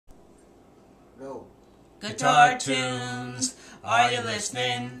Go. Guitar tunes, are you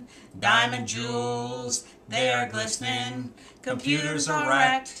listening? Diamond jewels, they are glistening. Computers are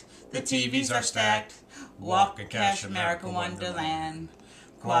wrecked, the TVs are stacked. Walk a cashamerica wonderland.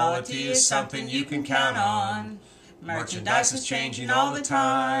 Quality is something you can count on. Merchandise is changing all the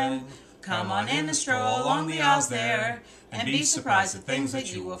time. Come on in and stroll along the aisles there, and be surprised at things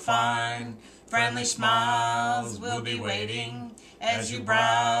that you will find. Friendly smiles will be waiting as you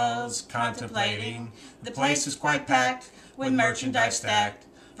browse, contemplating. The place is quite packed with merchandise stacked.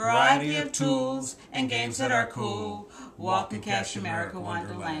 Variety of tools and games that are cool. Walk in cashamerica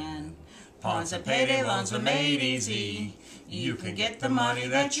wonderland. Pawns and payday loans are made easy. You can get the money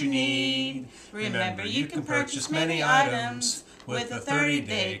that you need. Remember, you can purchase many items with a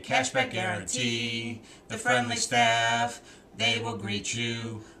 30-day cashback guarantee. The friendly staff, they will greet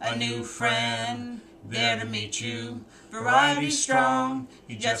you. A new friend there to meet you. Variety strong,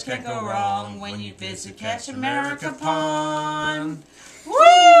 you just can't go wrong when you visit Cashamerica Pawn.